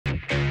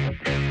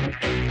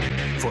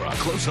For a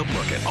close-up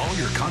look at all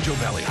your Concho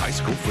Valley High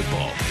School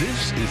football,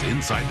 this is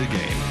Inside the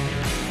Game.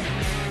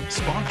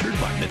 Sponsored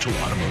by Mitchell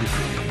Automotive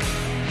Group.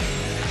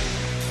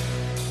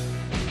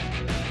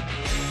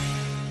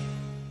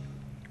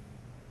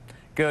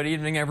 Good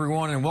evening,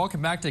 everyone, and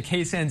welcome back to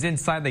KSAN's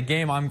Inside the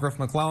Game. I'm Griff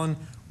McClellan.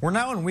 We're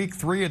now in week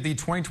 3 of the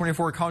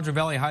 2024 Concho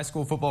Valley High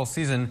School football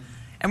season,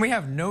 and we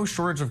have no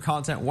shortage of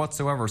content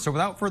whatsoever. So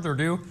without further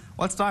ado,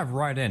 let's dive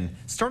right in.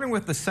 Starting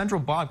with the Central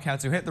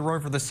Bobcats, who hit the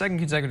road for the second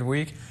consecutive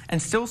week and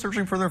still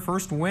searching for their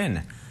first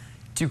win.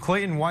 To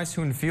Clayton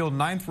Weishuhn Field,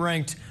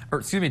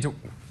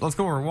 let's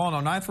go over Wall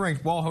now. 9th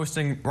ranked Wall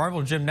hosting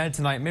rival Jim Ned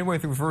tonight. Midway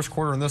through the first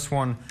quarter in this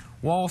one,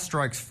 Wall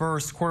strikes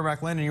first.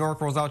 Quarterback Landon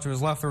York rolls out to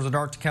his left. There's a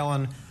dart to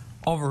Kellen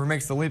Oliver, who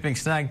makes the leaping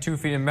snag 2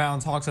 feet in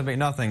bounds. Hawks up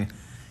 8-0.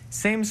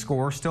 Same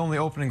score, still in the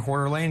opening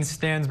quarter. Lane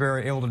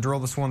Stansberry able to drill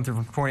this one through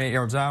from 28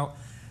 yards out.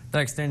 That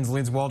extends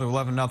leads Wall to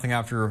 11-0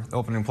 after the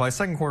opening play.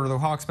 Second quarter, the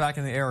Hawks back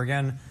in the air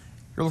again.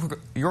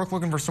 York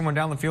looking for someone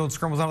down the field,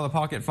 scrambles out of the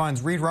pocket,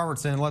 finds Reed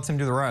Robertson and lets him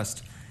do the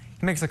rest.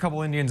 He makes a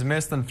couple Indians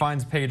miss, then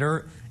finds pay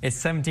dirt.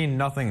 It's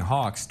 17-0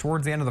 Hawks.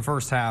 Towards the end of the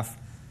first half,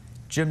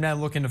 Jim Ned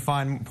looking to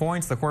find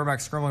points. The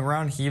quarterback scrambling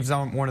around, heaves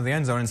out one of the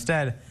end zone.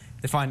 Instead,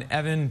 they find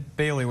Evan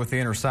Bailey with the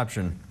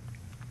interception.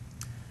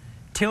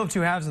 Tale of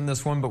two halves in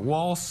this one, but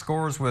Wall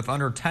scores with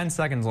under 10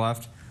 seconds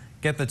left,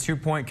 get the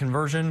 2-point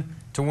conversion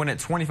to win it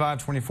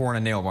 25-24 in a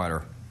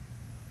nail-biter.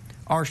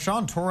 Our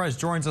Sean Torres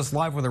joins us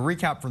live with a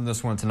recap from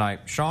this one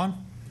tonight.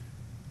 Sean?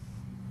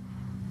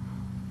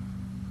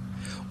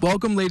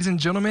 Welcome, ladies and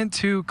gentlemen,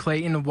 to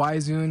Clayton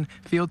Weishuhn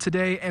Field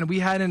today, and we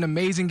had an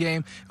amazing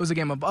game. It was a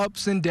game of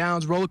ups and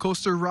downs, roller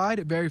coaster ride,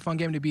 a very fun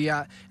game to be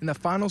at, and the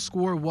final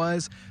score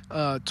was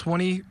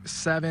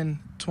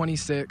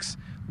 27-26.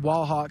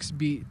 Wall Hawks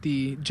beat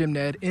the Jim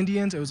Ned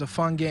Indians. It was a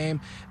fun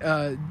game.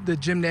 The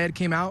Jim Ned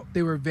came out.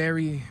 They were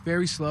very,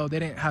 very slow. They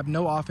didn't have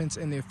no offense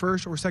in the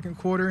first or second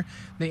quarter.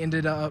 They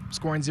ended up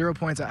scoring 0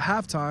 points at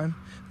halftime,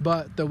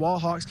 but the Wall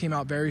Hawks came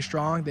out very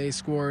strong. They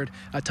scored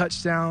a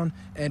touchdown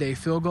and a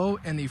field goal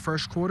in the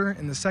first quarter.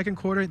 In the second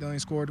quarter, they only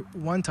scored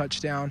 1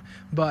 touchdown,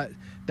 but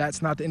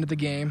that's not the end of the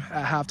game.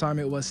 At halftime,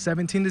 it was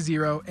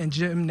 17-0, and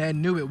Jim Ned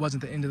knew it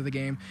wasn't the end of the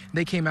game.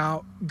 They came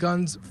out,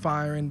 guns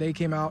firing. They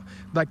came out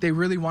like they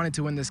really wanted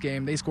to win this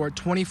game. They scored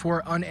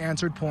 24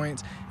 unanswered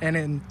points, and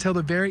until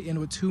the very end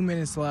with 2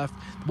 minutes left,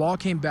 Wall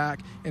came back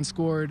and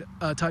scored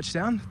a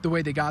touchdown. The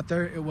way they got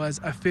there, it was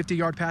a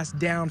 50-yard pass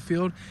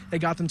downfield. They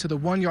got them to the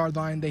 1-yard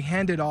line. They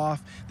handed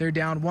off. They're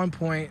down 1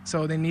 point,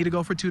 so they need to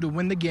go for 2 to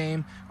win the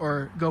game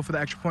or go for the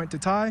extra point to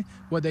tie.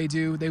 What they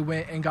do, they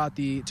went and got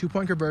the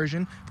 2-point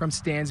conversion from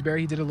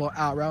Stansberry. He did a little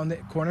out route in the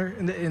corner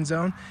in the end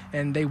zone,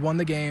 and they won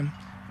the game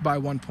by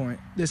 1 point.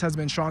 This has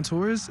been Sean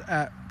Torres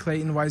at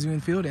Clayton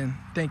Weishuhn Field, and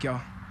thank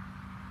y'all.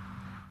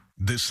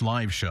 This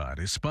live shot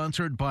is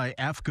sponsored by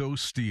AFCO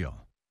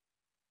Steel.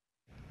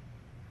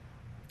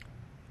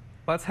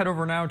 Let's head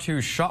over now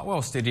to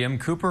Shotwell Stadium.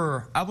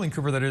 Abilene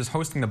Cooper, that is,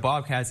 hosting the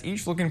Bobcats,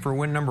 each looking for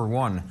win number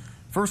 1.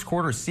 First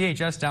quarter,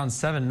 CHS down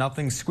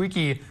 7-0.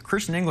 Squeaky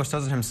Christian English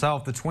does it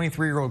himself. The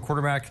 23-year-old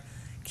quarterback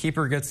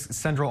keeper gets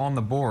Central on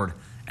the board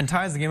and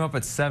ties the game up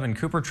at 7.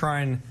 Cooper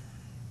trying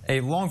a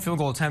long field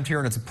goal attempt here,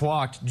 and it's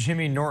blocked.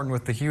 Jimmy Norton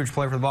with the huge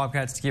play for the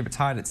Bobcats to keep it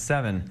tied at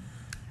 7.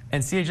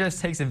 And CHS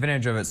takes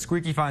advantage of it.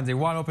 Squeaky finds a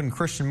wide-open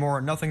Christian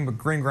Moore, nothing but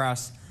green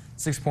grass.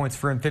 6 points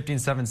for him,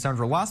 15-7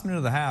 Central. Last minute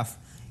of the half,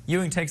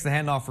 Ewing takes the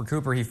handoff for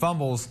Cooper. He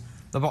fumbles.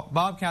 The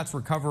Bobcats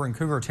recover in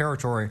Cougar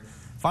territory.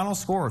 Final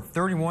score,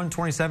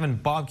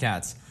 31-27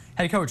 Bobcats.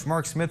 Head coach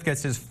Mark Smith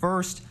gets his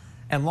first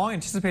and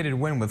long-anticipated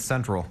win with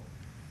Central.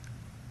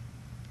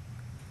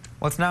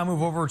 Let's now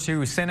move over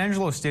to San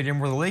Angelo Stadium,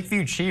 where the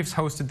Lakeview Chiefs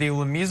hosted the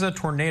Lamesa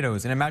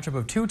Tornadoes in a matchup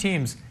of 2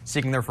 teams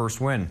seeking their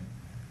first win.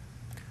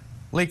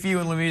 Lakeview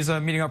and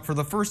Lamesa meeting up for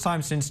the first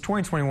time since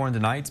 2021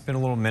 tonight. It's been a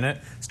little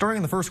minute. Starting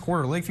in the first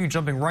quarter, Lakeview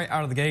jumping right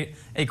out of the gate.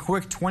 A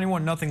quick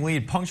 21-0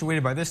 lead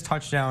punctuated by this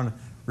touchdown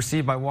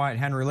received by Wyatt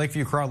Henry.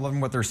 Lakeview crowd loving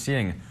what they're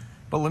seeing.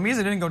 But Lamesa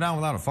didn't go down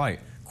without a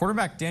fight.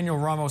 Quarterback Daniel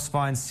Ramos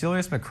finds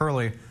Celius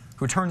McCurley,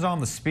 who turns on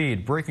the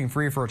speed, breaking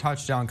free for a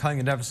touchdown, cutting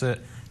the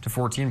deficit to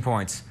 14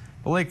 points.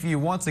 But Lakeview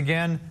once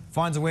again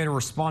finds a way to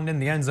respond in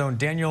the end zone.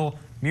 Daniel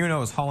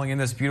Munoz hauling in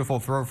this beautiful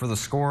throw for the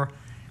score.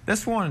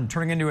 This one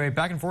turning into a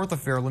back-and-forth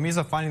affair.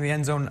 Lamesa finding the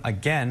end zone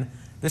again.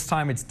 This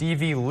time it's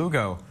D.V.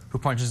 Lugo who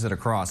punches it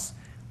across.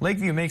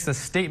 Lakeview makes a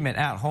statement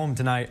at home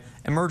tonight,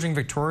 emerging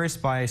victorious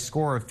by a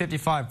score of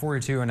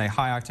 55-42 in a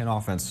high-octane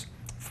offense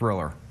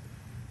thriller.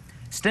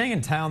 Staying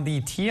in town, the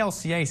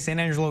TLCA San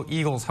Angelo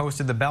Eagles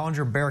hosted the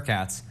Ballinger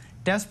Bearcats,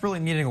 desperately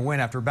needing a win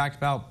after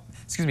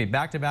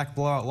back-to-back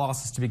blowout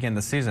losses to begin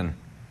the season.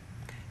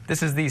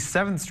 This is the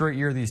 7th straight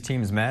year these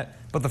teams met,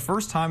 but the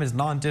first time as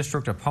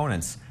non-district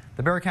opponents.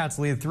 The Bearcats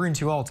lead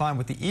 3-2 all time,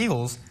 with the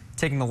Eagles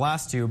taking the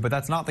last 2, but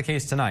that's not the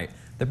case tonight.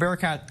 The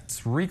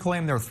Bearcats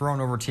reclaim their throne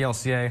over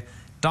TLCA,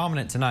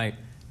 dominant tonight,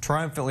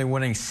 triumphantly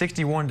winning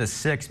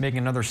 61-6, making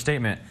another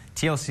statement.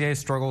 TLCA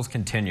struggles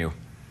continue.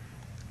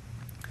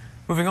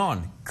 Moving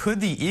on, could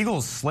the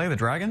Eagles slay the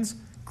Dragons?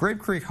 Grape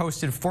Creek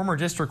hosted former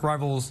district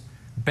rivals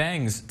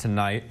Bangs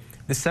tonight.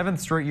 the 7th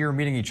straight year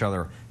meeting each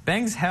other.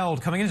 Bangs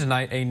held, coming in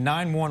tonight, a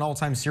 9-1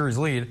 all-time series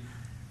lead.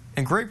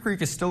 And Grape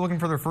Creek is still looking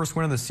for their first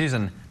win of the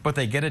season, but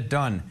they get it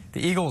done.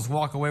 The Eagles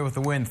walk away with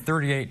the win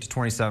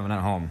 38-27 at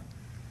home.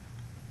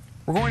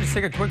 We're going to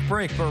take a quick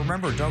break, but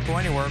remember, don't go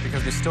anywhere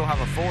because we still have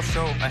a full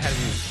show ahead of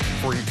you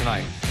for you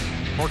tonight.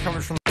 More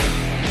coverage from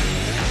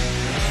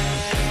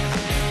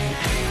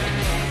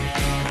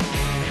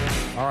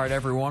All right,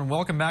 everyone,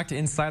 welcome back to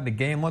Inside the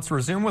Game. Let's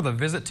resume with a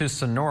visit to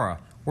Sonora,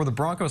 where the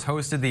Broncos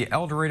hosted the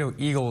El Dorado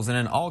Eagles in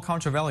an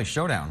all-Concho Valley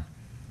showdown.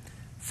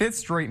 5th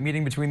straight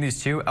meeting between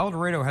these two. El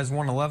Dorado has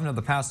won 11 of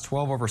the past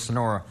 12 over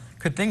Sonora.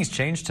 Could things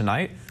change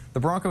tonight? The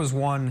Broncos have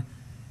won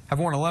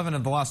 11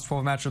 of the last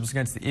 12 matchups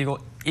against the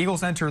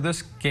Eagles enter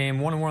this game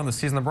 1-1 in the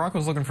season. The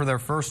Broncos looking for their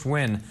first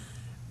win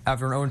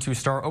after an 0-2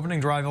 start. Opening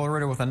drive, El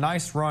Dorado with a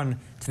nice run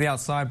to the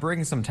outside,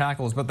 breaking some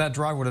tackles, but that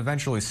drive would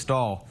eventually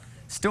stall.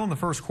 Still in the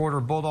first quarter,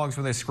 Bulldogs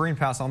with a screen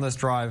pass on this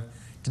drive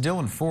to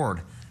Dylan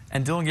Ford.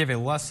 And Dylan gave a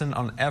lesson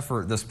on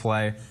effort this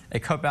play. A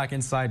cutback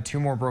inside, 2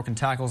 more broken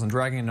tackles, and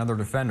dragging another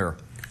defender.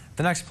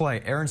 The next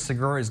play, Aaron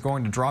Segura is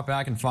going to drop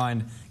back and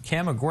find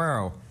Cam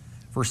Aguero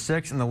for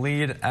 6 in the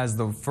lead as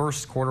the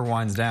first quarter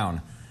winds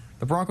down.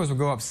 The Broncos would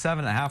go up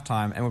 7 at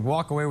halftime and would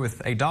walk away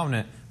with a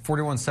dominant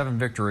 41-7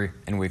 victory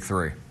in Week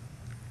 3.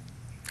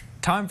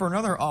 Time for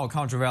another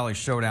all-Concho Valley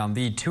showdown.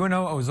 The 2-0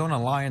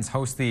 Ozona Lions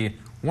host the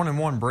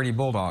 1-1 Brady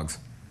Bulldogs.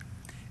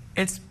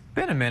 It's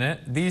been a minute.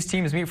 These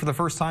teams meet for the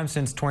first time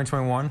since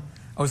 2021.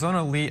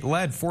 Ozona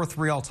led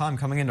 4-3 all-time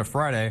coming into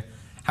Friday.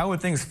 How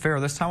would things fare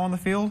this time on the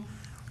field?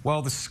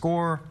 Well, the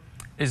score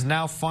is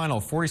now final,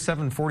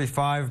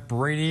 47-45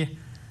 Brady.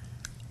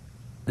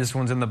 This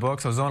one's in the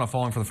books. Ozona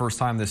falling for the first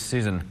time this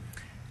season.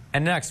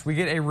 And next, we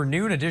get a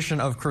renewed edition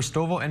of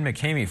Cristobal and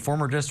McCamey,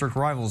 former district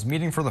rivals,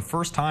 meeting for the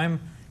first time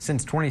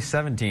since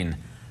 2017.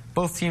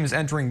 Both teams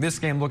entering this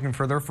game looking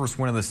for their first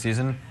win of the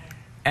season.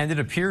 And it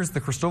appears the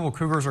Cristobal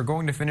Cougars are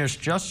going to finish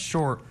just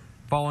short,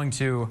 falling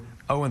to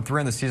 0-3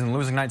 in the season,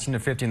 losing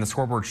 19-15. The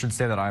scoreboard should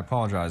say that. I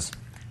apologize.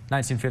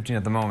 19-15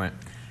 at the moment.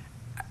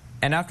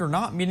 And after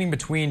not meeting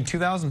between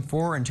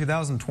 2004 and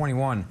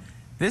 2021,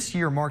 this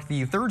year marked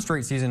the 3rd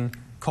straight season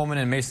Coleman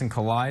and Mason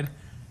collide.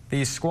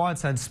 The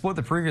squads had split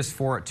the previous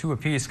 4 at 2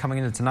 apiece coming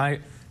into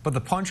tonight, but the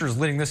Punchers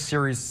leading this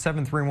series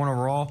 7-3-1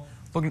 overall,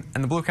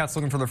 and the Blue Cats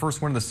looking for their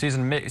first win of the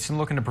season. Mason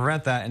looking to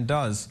prevent that, and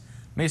does.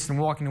 Mason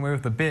walking away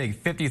with a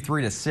big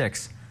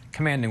 53-6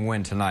 commanding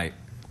win tonight.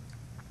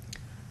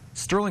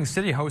 Sterling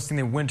City hosting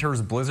the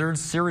Winters Blizzards.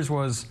 Series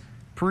was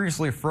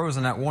previously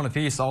frozen at 1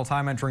 apiece all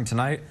time entering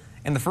tonight.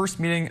 In the first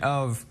meeting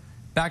of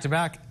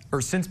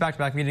since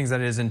back-to-back meetings,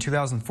 that is, in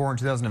 2004 and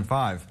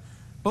 2005.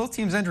 Both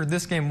teams entered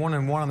this game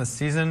 1-1 on the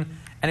season,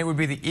 and it would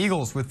be the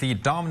Eagles with the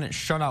dominant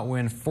shutout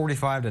win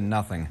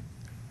 45-0.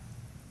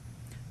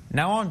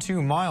 Now on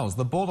to Miles.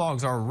 The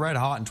Bulldogs are red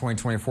hot in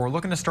 2024,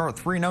 looking to start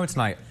 3-0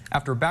 tonight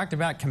after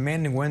back-to-back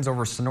commanding wins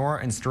over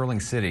Sonora and Sterling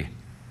City.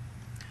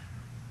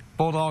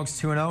 Bulldogs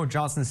 2-0,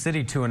 Johnson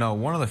City 2-0.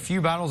 One of the few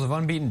battles of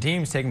unbeaten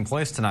teams taking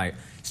place tonight.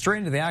 Straight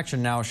into the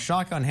action now.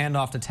 Shotgun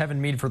handoff to Tevin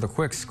Mead for the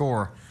quick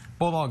score.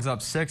 Bulldogs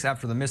up 6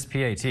 after the missed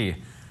PAT.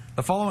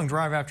 The following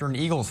drive after an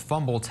Eagles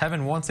fumble,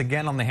 Tevin once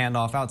again on the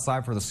handoff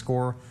outside for the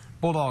score.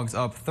 Bulldogs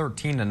up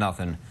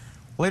 13-0.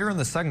 Later in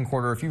the second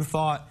quarter, if you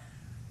thought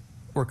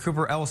where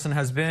Cooper Ellison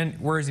has been,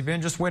 where has he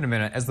been? Just wait a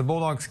minute. As the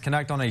Bulldogs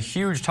connect on a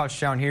huge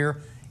touchdown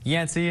here.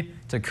 Yancey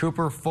to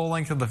Cooper, full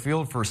length of the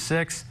field for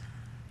 6.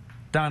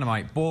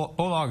 Dynamite.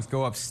 Bulldogs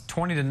go up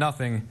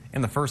 20-0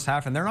 in the first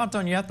half, and they're not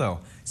done yet, though.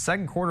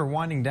 Second quarter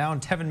winding down.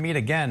 Tevin Mead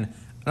again.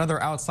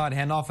 Another outside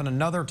handoff and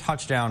another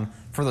touchdown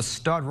for the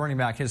stud running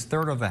back, his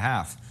 3rd of the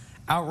half.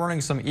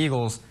 Outrunning some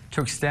Eagles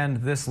to extend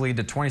this lead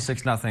to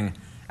 26-0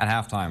 at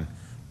halftime.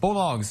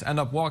 Bulldogs end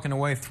up walking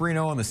away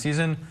 3-0 in the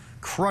season,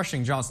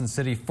 crushing Johnson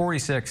City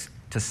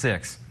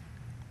 46-6.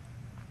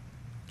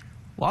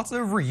 Lots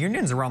of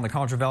reunions around the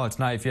Concho Valley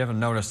tonight, if you haven't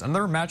noticed.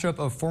 Another matchup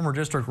of former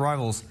district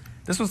rivals.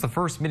 This was the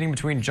first meeting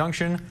between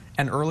Junction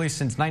and Early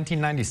since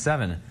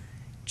 1997.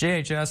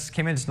 JHS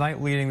came in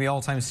tonight leading the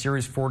all-time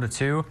series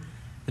 4-2.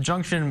 The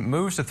Junction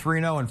moves to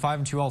 3-0 and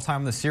 5-2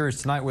 all-time in the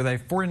series tonight with a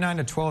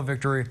 49-12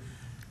 victory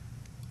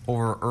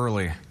over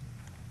Early.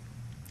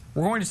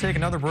 We're going to take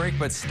another break,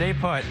 but stay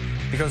put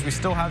because we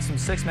still have some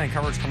 6-man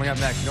coverage coming up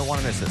next. You don't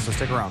want to miss it, so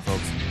stick around,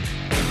 folks.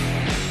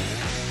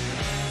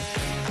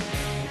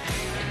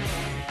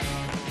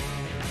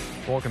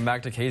 Welcome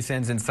back to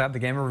KSAN's Inside the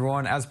Game,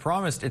 everyone. As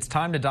promised, it's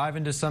time to dive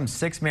into some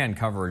 6-man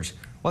coverage.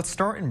 Let's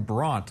start in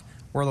Bront,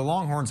 where the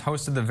Longhorns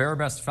hosted the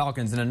Veribest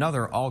Falcons in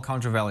another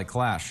all-Concho Valley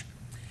clash.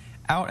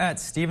 Out at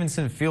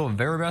Stevenson Field,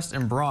 Veribest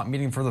and Bront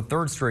meeting for the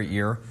 3rd straight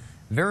year.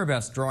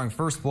 Veribest drawing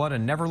first blood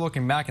and never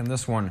looking back in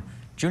this one.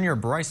 Junior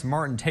Bryce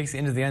Martin takes it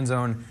into the end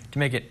zone to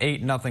make it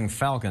 8-0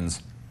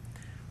 Falcons.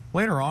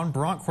 Later on,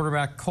 Bront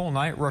quarterback Cole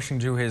Knight rushing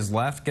to his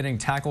left, getting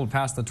tackled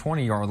past the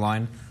 20-yard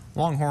line.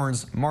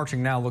 Longhorns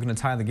marching now, looking to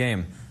tie the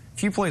game. A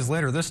few plays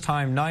later, this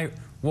time Knight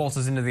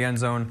waltzes into the end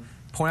zone.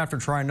 Point after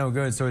try, no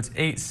good, so it's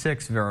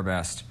 8-6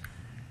 Veribest.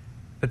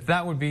 But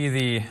that would be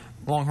the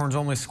Longhorns'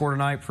 only score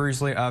tonight.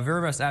 Previously,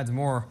 Veribest adds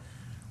more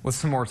with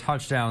some more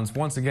touchdowns.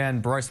 Once again,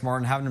 Bryce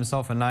Martin having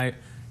himself a night,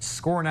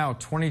 scoring out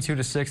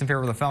 22-6 in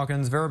favor of the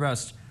Falcons.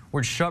 Verabest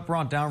would shut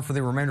Bront down for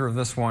the remainder of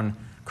this one,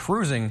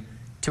 cruising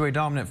to a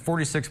dominant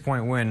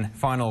 46-point win,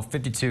 final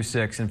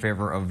 52-6 in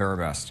favor of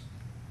Verabest.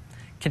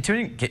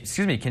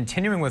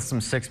 Continuing with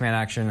some six-man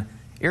action,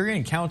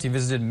 Erie County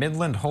visited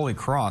Midland Holy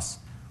Cross,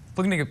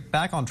 looking to get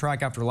back on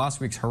track after last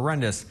week's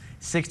horrendous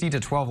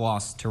 60-12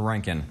 loss to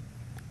Rankin.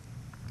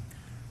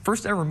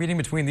 First ever meeting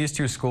between these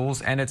two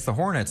schools, and it's the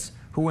Hornets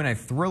who win a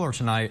thriller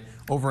tonight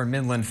over in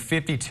Midland,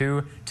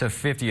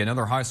 52-50,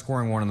 another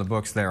high-scoring one in the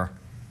books there.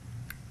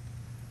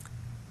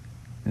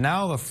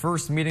 Now the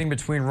first meeting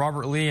between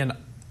Robert Lee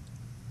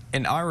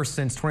and Ira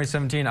since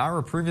 2017.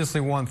 Ira previously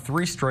won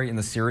 3 straight in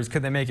the series.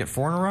 Could they make it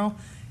 4 in a row?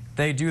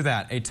 They do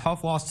that. A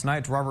tough loss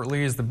tonight to Robert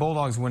Lee as the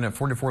Bulldogs win at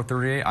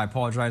 44-38. I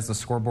apologize, the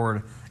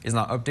scoreboard is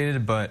not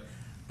updated, but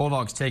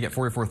Bulldogs take it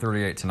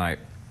 44-38 tonight.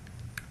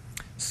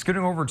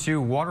 Scooting over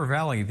to Water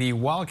Valley, the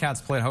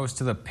Wildcats played host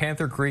to the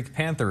Panther Creek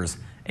Panthers,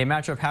 a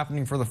matchup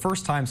happening for the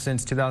first time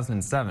since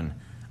 2007.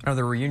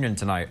 Another reunion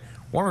tonight.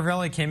 Water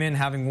Valley came in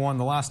having won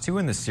the last 2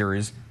 in this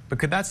series, but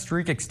could that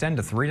streak extend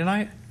to 3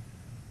 tonight?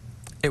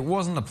 It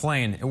wasn't a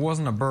plane, it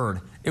wasn't a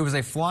bird, it was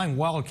a flying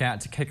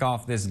Wildcat to kick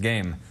off this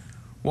game.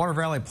 Water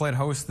Valley played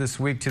host this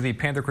week to the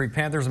Panther Creek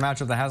Panthers, a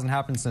matchup that hasn't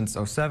happened since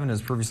 '07,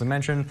 as previously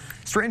mentioned.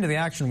 Straight into the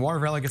action, Water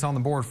Valley gets on the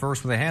board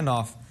first with a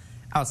handoff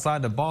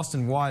outside to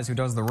Boston Wise, who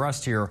does the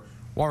rest here.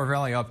 Water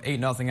Valley up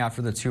 8-0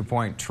 after the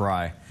 2-point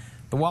try.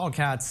 The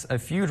Wildcats, a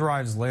few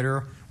drives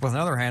later, with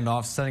another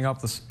handoff, setting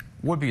up the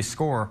would-be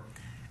score.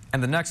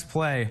 And the next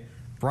play,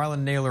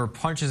 Brylan Naylor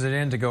punches it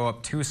in to go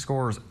up 2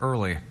 scores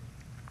early.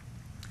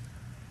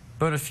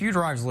 But a few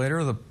drives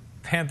later, the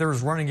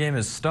Panthers' running game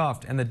is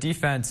stuffed, and the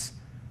defense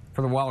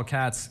for the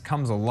Wildcats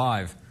comes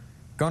alive.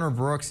 Gunnar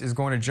Brooks is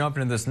going to jump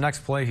into this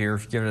next play here,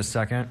 if you give it a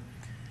second,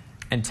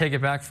 and take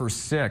it back for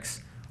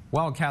 6.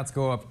 Wildcats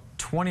go up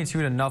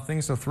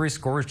 22-0, so 3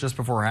 scores just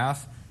before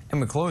half, and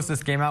we close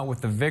this game out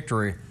with the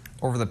victory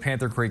over the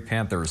Panther Creek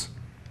Panthers.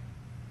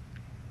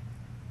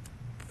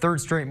 Third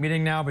straight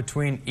meeting now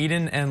between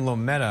Eden and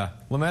Lometa.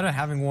 Lometa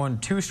having won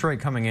 2 straight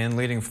coming in,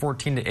 leading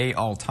 14-8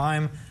 all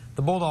time.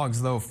 The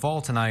Bulldogs, though,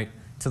 fall tonight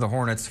to the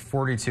Hornets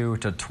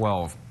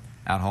 42-12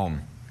 at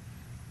home.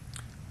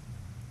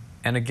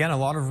 And again, a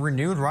lot of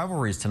renewed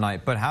rivalries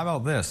tonight, but how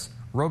about this?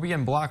 Roby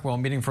and Blackwell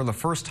meeting for the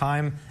first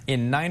time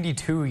in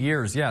 92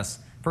 years. Yes,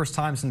 first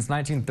time since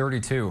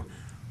 1932.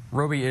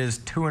 Roby is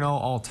 2-0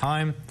 all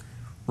time.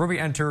 Roby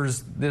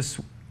enters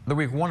the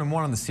week 1-1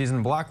 on the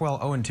season. Blackwell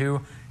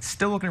 0-2,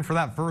 still looking for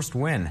that first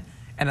win.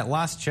 And at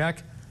last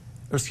check,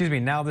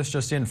 now this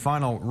just in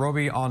final,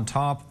 Roby on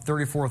top,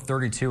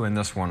 34-32 in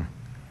this one.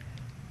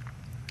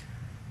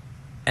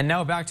 And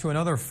now back to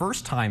another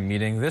first-time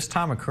meeting, this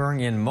time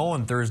occurring in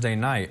Mullen Thursday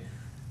night.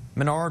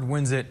 Menard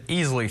wins it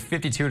easily,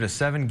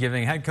 52-7,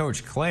 giving head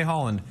coach Clay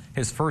Holland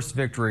his first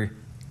victory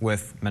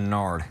with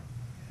Menard.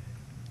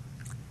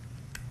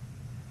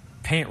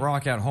 Paint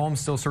Rock at home,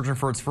 still searching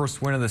for its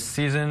first win of the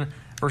season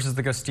versus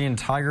the Gustine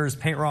Tigers.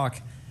 Paint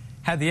Rock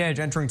had the edge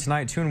entering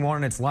tonight, 2-1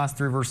 in its last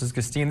 3 versus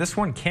Gustine. This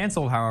one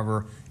canceled,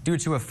 however, due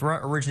to a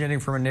threat originating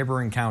from a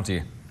neighboring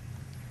county.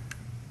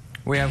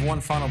 We have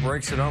one final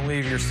break, so don't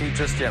leave your seat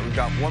just yet. We've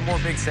got one more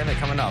big segment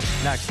coming up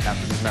next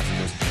after these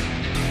messages.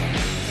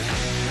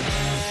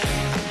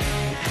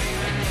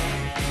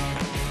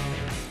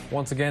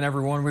 Once again,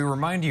 everyone, we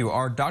remind you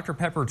our Dr.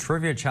 Pepper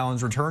Trivia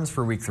Challenge returns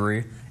for Week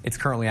 3. It's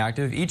currently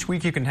active. Each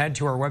week you can head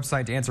to our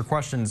website to answer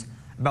questions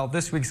about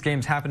this week's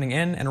games happening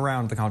in and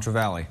around the Concho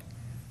Valley.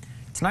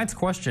 Tonight's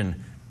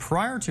question,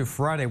 prior to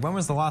Friday, when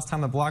was the last time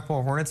the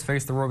Blackwell Hornets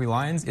faced the Roby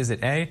Lions? Is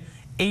it A,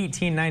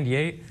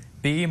 1898,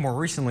 B, more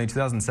recently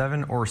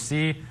 2007, or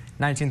C,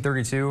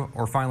 1932,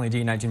 or finally D,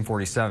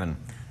 1947?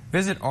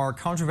 Visit our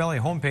Concho Valley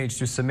homepage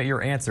to submit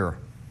your answer.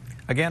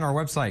 Again, our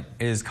website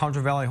is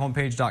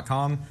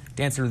ConchoValleyHomepage.com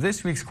to answer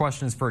this week's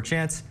questions for a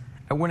chance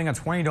at winning a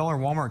 $20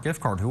 Walmart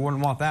gift card. Who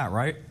wouldn't want that,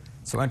 right?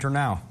 So enter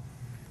now.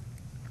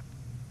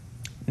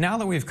 Now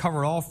that we've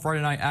covered all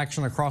Friday night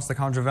action across the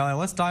Concho Valley,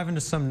 let's dive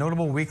into some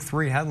notable Week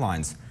 3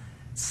 headlines.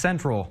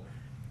 Central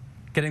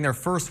getting their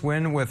first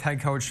win with head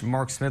coach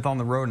Mark Smith on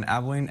the road in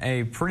Abilene.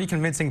 A pretty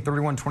convincing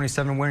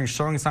 31-27 win,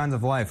 showing signs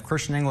of life.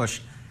 Christian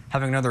English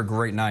having another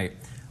great night.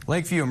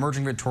 Lakeview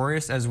emerging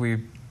victorious, as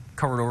we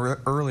covered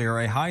earlier,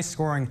 a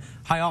high-scoring,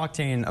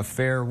 high-octane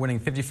affair, winning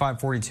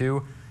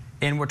 55-42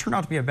 in what turned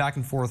out to be a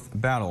back-and-forth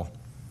battle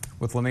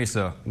with La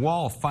Mesa.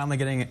 Wall finally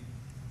getting it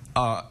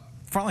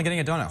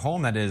done at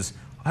home, that is.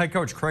 Head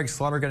coach Craig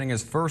Slaughter getting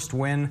his first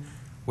win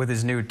with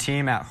his new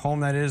team at home,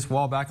 that is.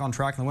 Wall back on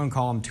track in the win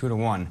column,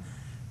 2-1.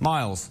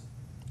 Miles,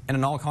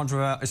 in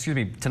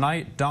an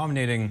tonight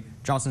dominating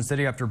Johnson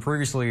City after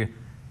previously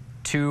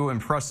 2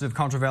 impressive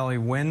Concho Valley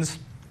wins.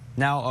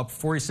 Now up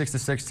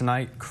 46-6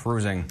 tonight,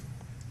 cruising.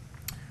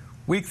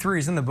 Week 3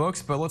 is in the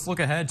books, but let's look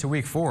ahead to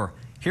Week 4.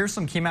 Here's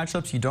some key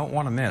matchups you don't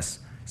want to miss.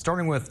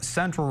 Starting with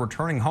Central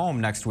returning home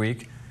next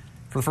week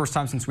for the first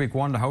time since Week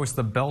 1 to host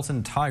the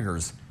Belton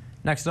Tigers.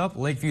 Next up,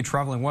 Lakeview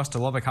traveling west to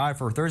Lubbock High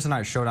for a Thursday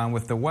night showdown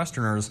with the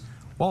Westerners,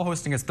 while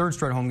hosting its third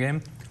straight home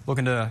game,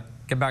 looking to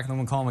get back in the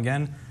win column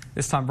again,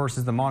 this time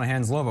versus the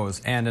Monahans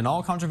Lobos, and an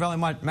all-Concho Valley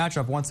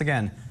matchup once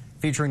again,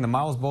 featuring the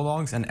Miles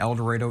Bulldogs and El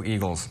Dorado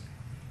Eagles.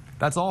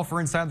 That's all for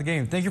Inside the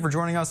Game. Thank you for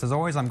joining us. As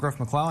always, I'm Griff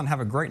McClellan. Have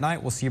a great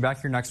night. We'll see you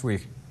back here next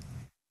week.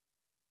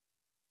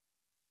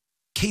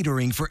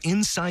 Catering for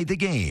Inside the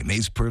Game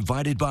is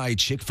provided by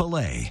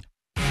Chick-fil-A.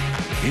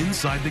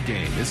 Inside the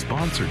Game is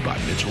sponsored by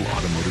Mitchell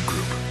Automotive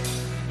Group.